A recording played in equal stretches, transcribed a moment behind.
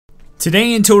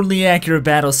Today in Totally Accurate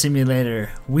Battle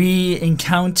Simulator, we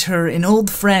encounter an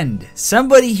old friend,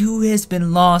 somebody who has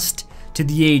been lost to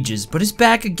the ages, but is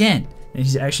back again. And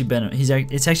it's actually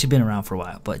been around for a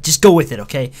while, but just go with it,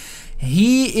 okay?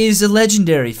 He is a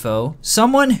legendary foe,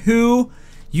 someone who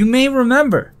you may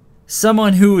remember,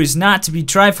 someone who is not to be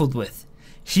trifled with.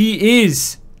 He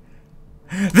is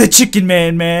the Chicken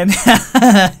Man.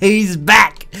 He's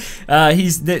back.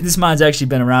 This mod's actually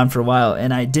been around for a while,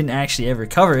 and I didn't actually ever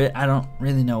cover it. I don't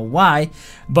really know why,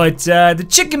 but the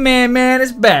Chicken Man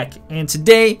is back, and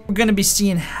today we're gonna be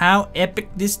seeing how epic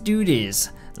this dude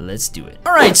is. Let's do it.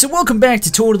 Alright, so welcome back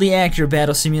to Totally Accurate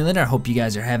Battle Simulator. I hope you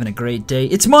guys are having a great day.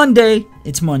 It's Monday,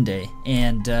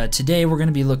 and today we're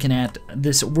gonna be looking at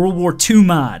this World War II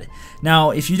mod.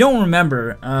 Now, if you don't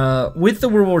remember, with the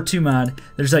World War II mod,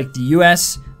 there's like the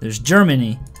US, there's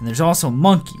Germany, and there's also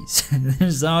monkeys.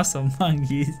 There's also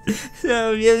monkeys.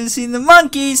 So if you haven't seen the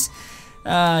monkeys,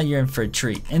 you're in for a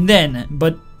treat. And then,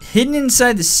 but hidden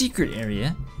inside the secret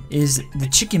area is the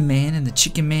Chicken Man and the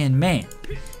Chicken Man.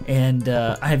 And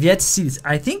I have yet to see this.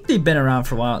 I think they've been around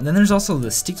for a while. And then there's also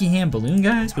the sticky hand balloon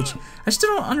guys, which I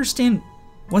still don't understand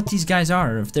what these guys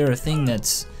are, or if they're a thing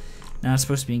that's not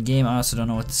supposed to be in game. I also don't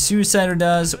know what the Suicider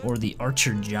does, or the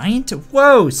Archer Giant.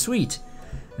 Whoa, sweet.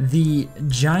 The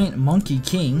Giant Monkey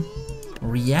King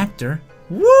Reactor.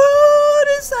 What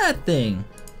is that thing?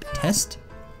 Test.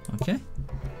 Okay.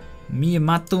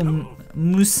 Miyamoto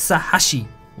Musahashi.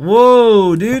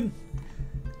 Whoa, dude.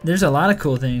 There's a lot of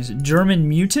cool things. German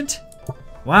Mutant.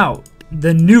 Wow.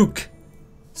 The NUKE.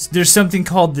 There's something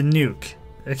called the NUKE.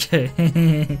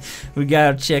 Okay. We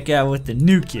gotta check out what the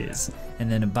NUKE is.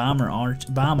 And then a bomb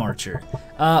archer.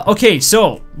 Okay,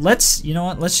 so let's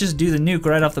just do the NUKE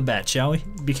right off the bat, shall we?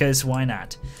 Because why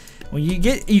not? When you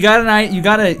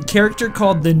got a character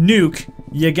called the NUKE,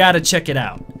 you gotta check it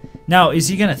out. Now, is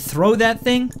he gonna throw that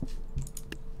thing?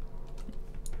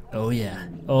 Oh yeah.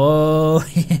 Oh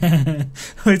yeah.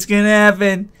 What's gonna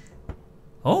happen?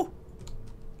 Oh.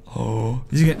 Oh.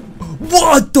 Is he gonna?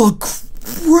 What the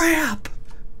crap?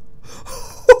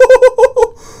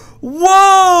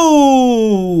 Whoa,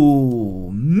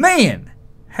 man!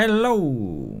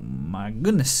 Hello, my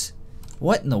goodness!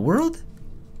 What in the world?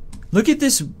 Look at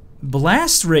this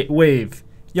blast rate wave.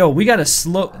 Yo, we gotta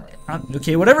slow.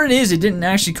 Okay, whatever it is, it didn't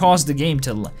actually cause the game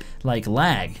to like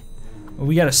lag.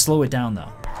 We gotta slow it down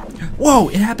though. Whoa!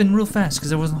 It happened real fast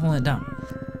because I wasn't holding it down.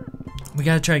 We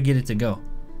gotta try to get it to go.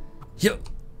 Yo.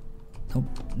 Oh,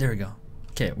 there we go.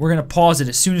 Okay, we're gonna pause it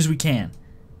as soon as we can,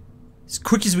 as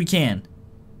quick as we can.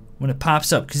 When it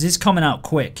pops up, because it's coming out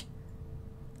quick.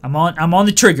 I'm on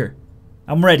the trigger.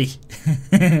 I'm ready.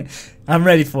 I'm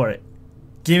ready for it.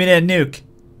 Give me that NUKE.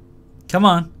 Come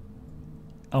on.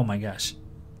 Oh my gosh.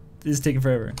 This is taking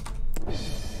forever.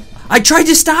 I tried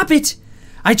to stop it.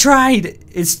 I tried.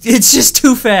 It's just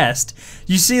too fast.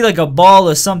 You see like a ball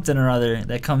of something or other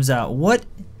that comes out. What?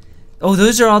 Oh,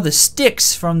 those are all the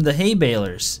sticks from the hay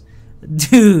balers.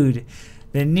 Dude.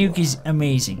 The NUKE is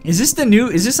amazing. Is this the new?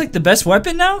 Is this like the best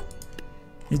weapon now?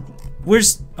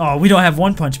 Where's? Oh, we don't have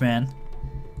One Punch Man.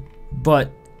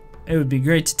 But it would be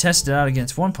great to test it out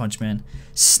against One Punch Man.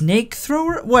 Snake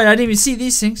Thrower? What? I didn't even see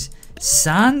these things.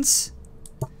 Sans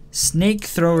Snake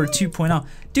Thrower 2.0.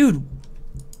 Dude.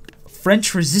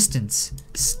 French Resistance.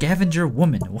 Scavenger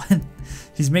Woman. What?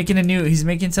 He's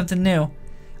making something new.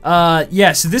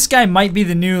 Yeah. So this guy might be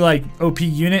the new like OP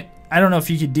unit. I don't know if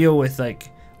you could deal with like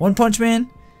One Punch Man,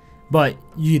 but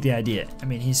you get the idea. I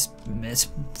mean, it's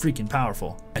freaking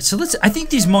powerful. Right, so I think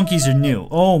these monkeys are new.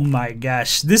 Oh my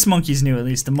gosh, this monkey's new at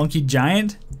least. The Monkey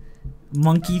Giant,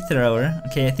 Monkey Thrower.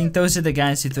 Okay, I think those are the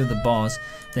guys who throw the balls,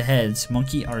 the heads.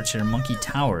 Monkey Archer, Monkey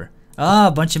Tower. Ah,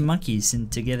 a bunch of monkeys in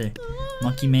together.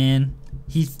 Monkey Man.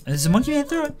 Is the Monkey Man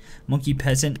throw it? Monkey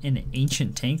Peasant and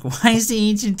Ancient Tank. Why is the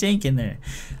Ancient Tank in there?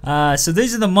 So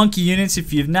these are the monkey units.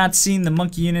 If you've not seen the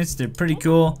monkey units, they're pretty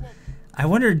cool. I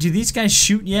wonder, do these guys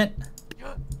shoot yet?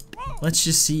 Let's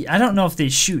just see. I don't know if they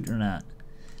shoot or not.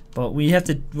 But we're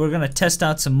gonna test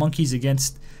out some monkeys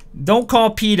against. Don't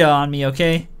call PETA on me,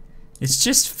 okay? It's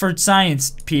just for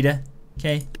science, PETA.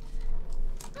 Okay?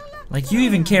 Like you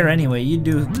even care anyway. You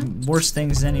do worse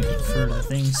things for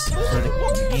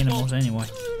the animals anyway.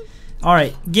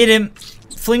 Alright, get him.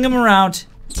 Fling him around.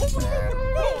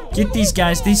 Get these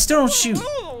guys. They still don't shoot.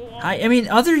 I mean,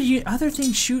 other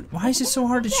things shoot. Why is it so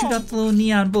hard to shoot out the little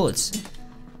neon bullets?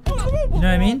 You know what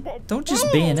I mean? Don't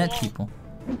just bayonet people.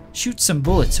 Shoot some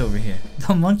bullets over here.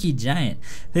 The Monkey Giant.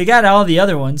 They got all the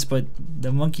other ones, but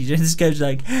the Monkey Giant. This guy's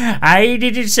like, I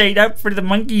didn't sign up for the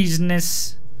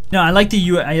monkeysness. No, I like the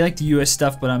US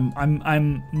stuff, but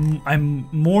I'm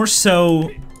more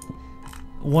so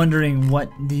wondering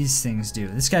what these things do.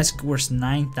 This guy's worth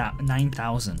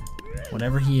 9,000.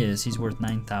 Whatever he is, he's worth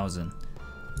 9,000.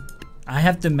 I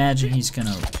have to imagine he's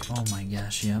gonna. Oh my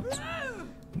gosh, yep.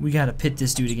 We gotta pit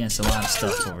this dude against a lot of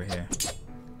stuff over here.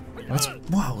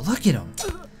 Wow, look at him.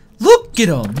 Look at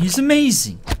him. He's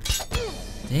amazing.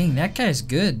 Dang, that guy's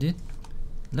good, dude.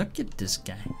 Look at this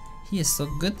guy. He is so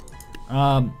good.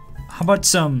 How about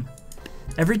some...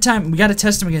 Every time... We gotta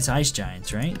test him against ice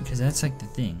giants, right? Because that's like the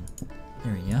thing.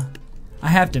 There we go. I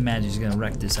have to imagine he's gonna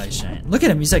wreck this ice giant. Look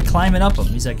at him. He's like climbing up him.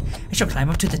 He's like, I shall climb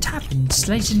up to the top and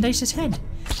slice and dice his head.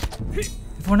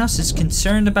 Everyone else is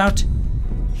concerned about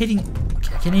hitting...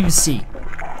 Okay, I can't even see.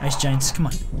 Ice giants, come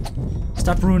on.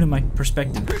 Stop ruining my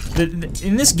perspective.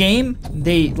 In this game,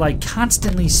 they like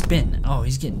constantly spin. Oh,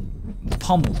 he's getting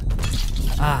pummeled.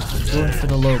 Ah, going for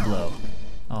the low blow.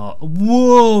 Oh,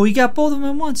 whoa, he got both of them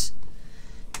at once.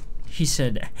 He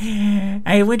said,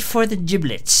 I went for the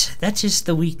giblets. That is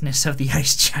the weakness of the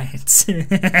ice giants.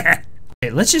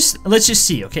 Okay, let's just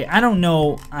see. Okay, I don't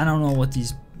know what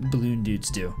these balloon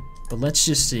dudes do, but let's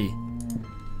just see.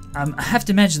 I have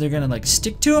to imagine they're gonna like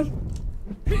stick to him.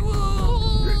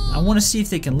 I want to see if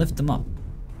they can lift them up.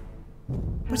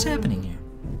 What's happening here?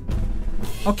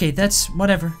 Okay, that's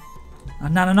whatever.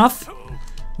 Not enough?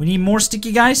 We need more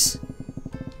sticky guys?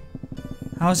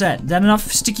 How's that? Is that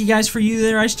enough sticky guys for you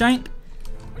there, Ice Giant?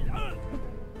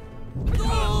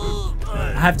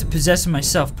 I have to possess him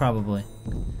myself, probably.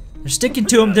 They're sticking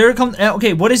to him. There it comes.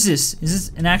 Okay, what is this? Is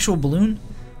this an actual balloon?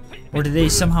 Or did they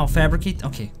somehow fabricate?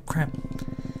 Okay, crap.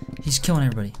 He's killing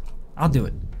everybody. I'll do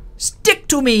it. Stick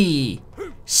to me!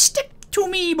 Stick to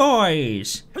me,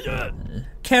 boys!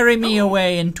 Carry me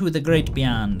away into the great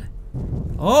beyond.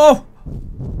 Oh!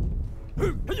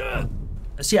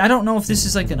 See, I don't know if this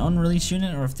is like an unreleased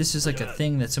unit or if this is like a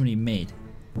thing that somebody made.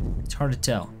 It's hard to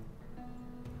tell.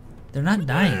 They're not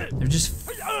dying. They're just...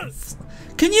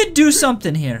 Can you do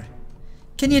something here?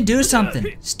 Can you do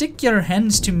something? Stick your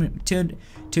hands to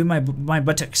my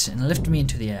buttocks and lift me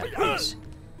into the air, please.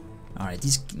 Alright,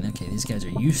 these guys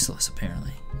are useless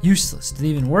apparently. Useless. Do they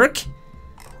even work?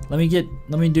 Let me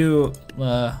do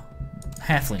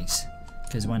halflings.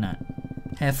 Because why not?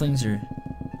 Halflings are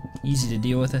easy to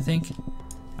deal with, I think.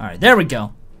 Alright, there we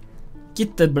go.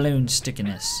 Get the balloon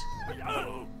stickiness.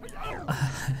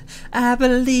 I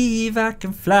believe I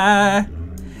can fly.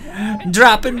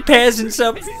 Dropping peasants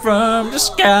up from the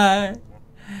sky.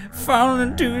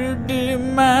 Falling to their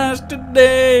demise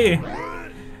today.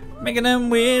 Making them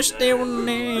wish they were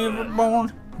never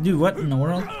born. Dude, what in the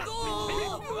world?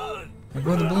 There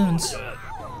go the balloons.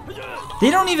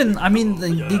 They don't even, I mean,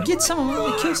 they get some of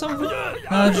them, they kill some of them.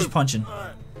 No, they're just punching.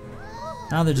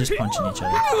 Now they're just punching each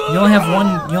other. You only have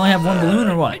one balloon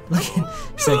or what? Look,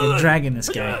 it's like I'm dragging this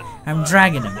guy. I'm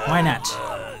dragging him. Why not?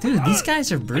 Dude, these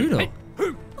guys are brutal.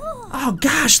 Oh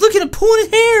gosh, look at him pulling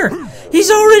his hair. He's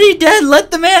already dead.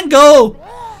 Let the man go.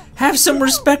 Have some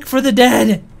respect for the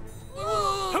dead.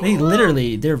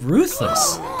 They're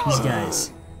ruthless, these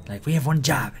guys. Like, we have one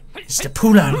job. It's to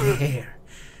pull on the hair.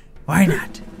 Why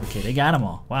not? Okay, they got them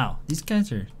all. Wow, these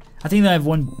guys are... I think they have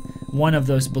one of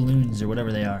those balloons or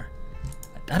whatever they are.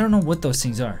 I don't know what those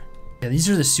things are. Yeah, these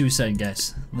are the suicide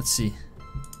guys. Let's see.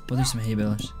 We'll do some hay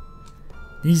balers.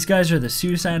 These guys are the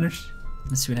suiciders.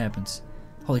 Let's see what happens.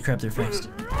 Holy crap, they're fast.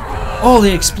 Oh,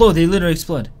 they explode. They literally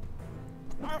explode.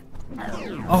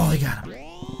 Oh, they got them.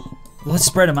 Let's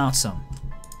spread them out some.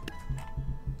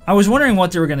 I was wondering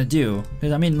what they were gonna do,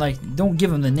 because I mean, like, don't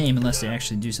give them the name unless they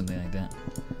actually do something like that.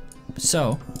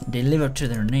 So they live up to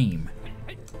their name.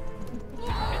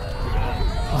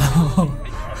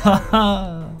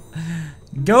 Oh,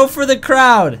 go for the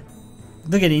crowd!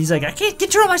 Look at it, he's like, I can't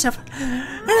control myself. Get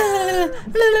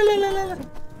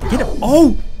him!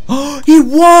 Oh, he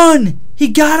won! He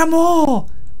got them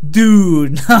all,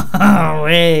 dude! No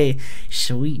way!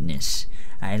 Sweetness,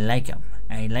 I like them.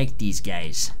 I like these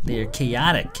guys. They're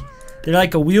chaotic. They're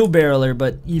like a wheelbarrower,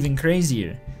 but even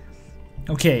crazier.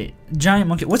 Okay, giant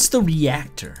monkey. What's the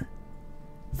reactor?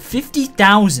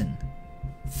 50,000.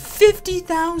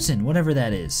 50,000, whatever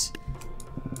that is.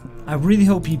 I really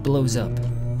hope he blows up.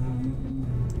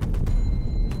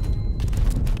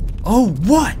 Oh,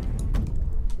 what?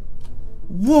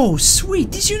 Whoa,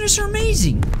 sweet. These units are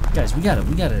amazing. Guys, we gotta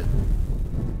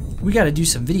do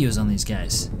some videos on these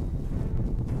guys.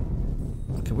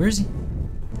 Okay, where is he?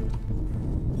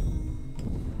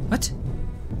 What?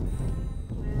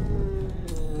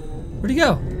 Where'd he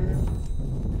go?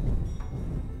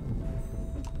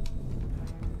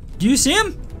 Do you see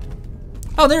him?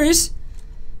 Oh, there he is.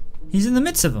 He's in the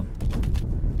midst of them.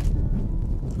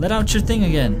 Let out your thing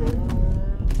again.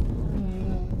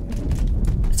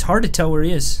 It's hard to tell where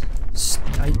he is.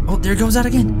 Oh, there it goes out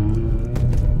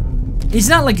again. He's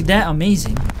not like that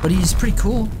amazing, but he's pretty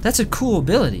cool. That's a cool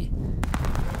ability.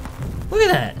 Look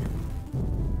at that.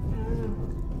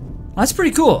 That's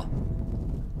pretty cool.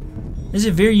 This is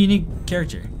a very unique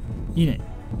character. Unit.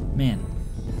 Man.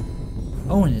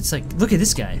 Oh, and it's like, look at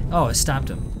this guy. Oh, I stopped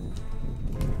him.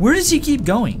 Where does he keep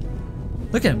going?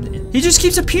 Look at him. He just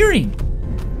keeps appearing.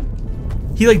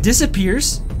 He like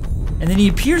disappears, and then he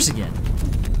appears again.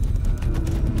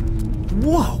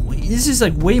 Whoa, this is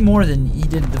like way more than he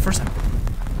did the first time.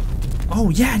 Oh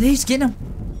yeah, he's getting him.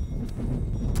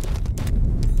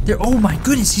 There. Oh my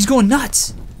goodness, he's going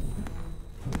nuts.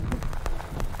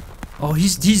 Oh,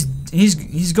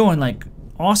 he's going like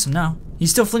awesome now.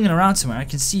 He's still flinging around somewhere. I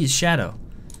can see his shadow.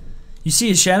 You see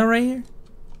his shadow right here?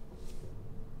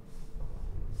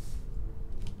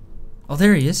 Oh,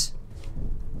 there he is.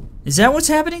 Is that what's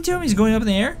happening to him? He's going up in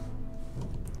the air?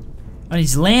 And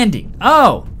he's landing.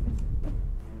 Oh!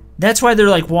 That's why they're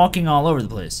like walking all over the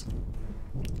place.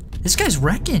 This guy's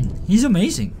wrecking. He's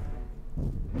amazing.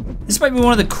 This might be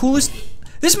one of the coolest.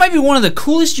 This might be one of the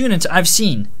coolest units I've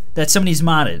seen that somebody's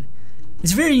modded.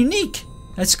 It's very unique.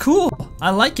 That's cool.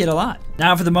 I like it a lot.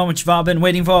 Now for the moment you've all been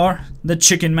waiting for. The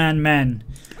Chicken Man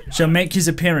shall make his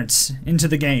appearance into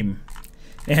the game.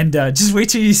 And just wait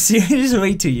till you see. Just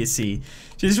wait till you see.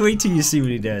 Just wait till you see what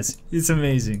he does. It's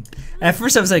amazing. At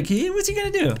first I was like, hey, what's he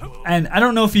gonna do? And I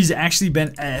don't know if he's actually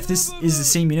been, if this is the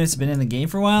same unit that's been in the game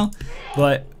for a while,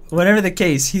 but whatever the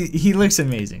case, he looks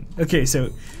amazing. Okay,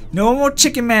 so no more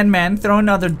Chicken Man throw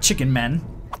another Chicken Man,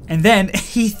 and then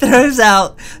he throws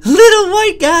out little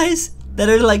white guys that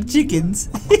are like chickens,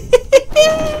 and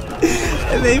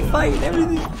they fight and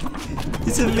everything.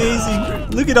 It's amazing.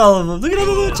 Look at all of them. Look at all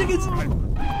the little chickens.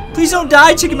 Please don't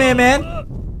die, Chicken Man.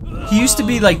 He used to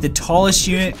be like the tallest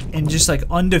unit and just like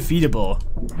undefeatable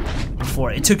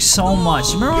before. It took so much.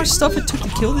 You remember how much stuff it took to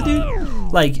kill the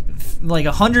dude? Like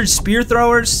 100 spear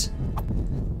throwers.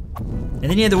 And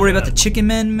then you had to worry about the Chicken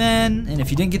Men, and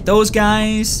if you didn't get those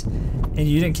guys and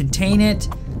you didn't contain it,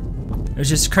 it was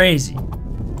just crazy.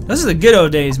 Those are the good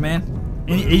old days, man.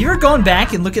 And if you're going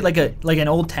back and look at like an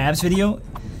old Tabs video,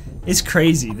 it's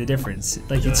crazy the difference.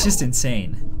 Like it's just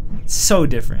insane. It's so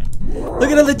different. Look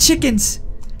at all the chickens.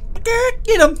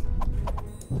 Get them.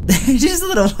 Just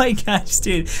little white guys,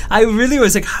 dude. I really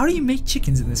was like, how do you make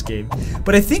chickens in this game?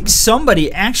 But I think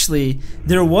somebody actually,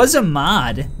 there was a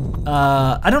mod.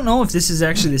 I don't know if this is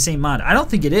actually the same mod. I don't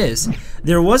think it is.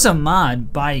 There was a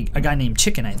mod by a guy named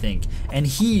Chicken, I think, and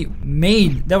he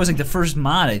made, that was like the first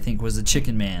mod, I think, was the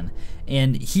Chicken Man,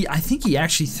 and I think he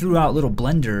actually threw out little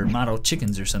Blender model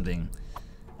chickens or something.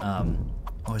 Oh,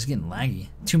 it's getting laggy.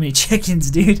 Too many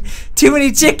chickens, dude. Too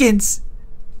many chickens.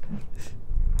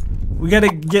 We gotta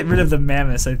get rid of the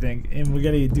mammoths, I think, and we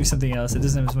gotta do something else that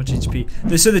doesn't have as much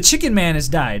HP. So the Chicken Man has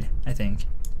died, I think.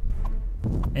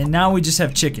 And now we just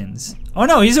have chickens. Oh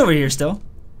no, he's over here still.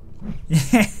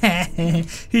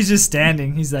 He's just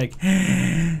standing. He's like,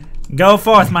 go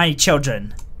forth, my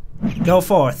children. Go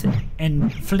forth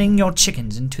and fling your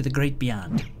chickens into the great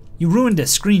beyond. You ruined a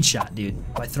screenshot,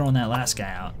 dude, by throwing that last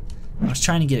guy out. I was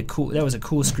trying to get a cool, that was a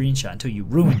cool screenshot until you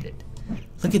ruined it.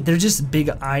 Look at, they're just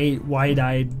big-eyed,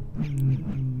 wide-eyed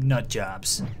nut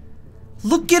jobs.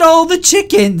 Look at all the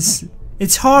chickens!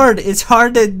 It's hard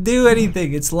to do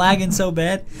anything. It's lagging so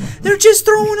bad. They're just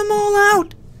throwing them all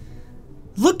out.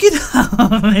 Look at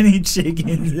how many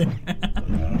chickens there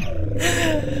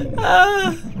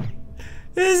are.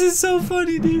 This is so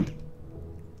funny, dude.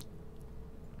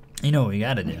 You know what we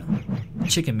gotta do?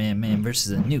 Chicken Man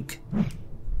versus a nuke.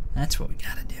 That's what we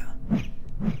gotta do.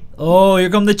 Oh, here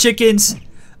come the chickens.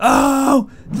 Oh,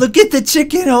 look at the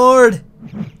chicken horde.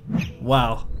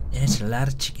 Wow, it's a lot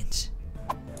of chickens.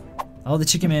 Oh, the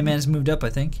Chicken Man has moved up, I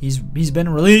think. He's been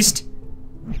released.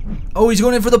 Oh, he's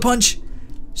going in for the punch.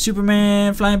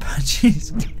 Superman flying punch.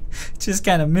 Just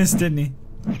kind of missed, didn't he?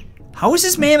 How is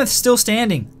this mammoth still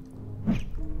standing?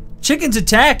 Chickens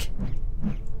attack.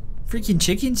 Freaking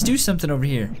chickens, do something over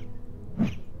here.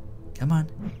 Come on.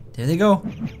 There they go.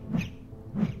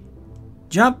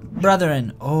 Jump,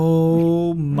 brethren.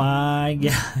 Oh my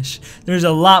gosh. There's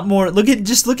a lot more.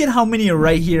 Just look at how many are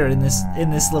right here in this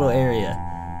little area.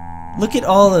 Look at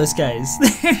all those guys.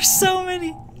 There's so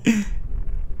many.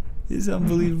 It's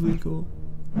unbelievably cool.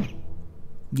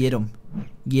 Get them.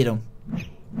 Get them.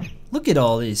 Look at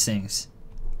all these things.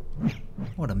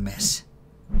 What a mess.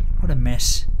 What a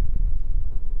mess.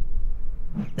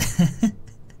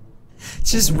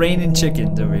 It's just raining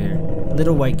chickens over here.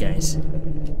 Little white guys.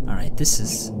 Alright, this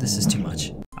is too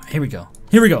much. Alright, here we go.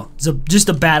 Here we go. It's just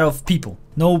a battle of people.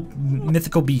 No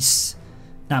mythical beasts.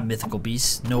 Not mythical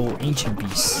beasts. No ancient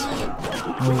beasts.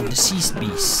 No deceased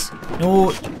beasts.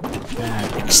 No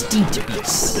extinct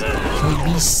beasts. No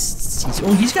beasts.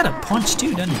 Oh, he's got a punch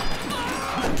too, doesn't he?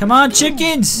 Come on,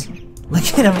 chickens! Look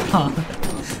at them all.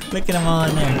 Look at them all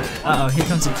in there. Uh oh, here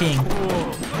comes the king.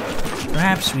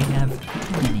 Perhaps we have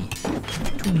too many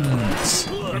units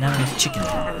and not enough chicken.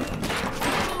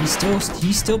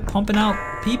 He's still pumping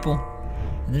out people,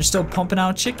 and they're still pumping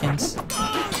out chickens.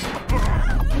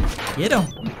 Get him!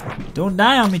 Don't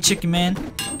die on me, chicken man.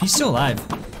 He's still alive.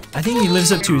 I think he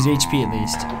lives up to his HP at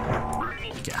least.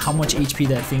 How much HP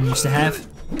that thing used to have?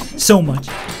 So much.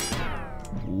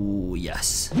 Oh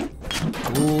yes.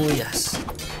 Oh yes.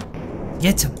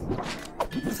 Get him.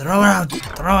 Throw out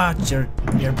your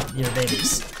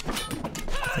babies.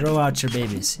 Throw out your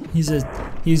babies. He's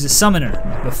a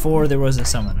summoner before there was a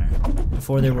summoner.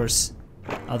 Before there was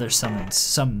other summons.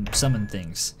 Summon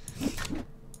things.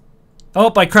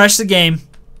 Oh, I crashed the game.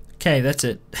 Okay, that's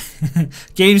it.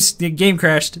 The game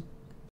crashed.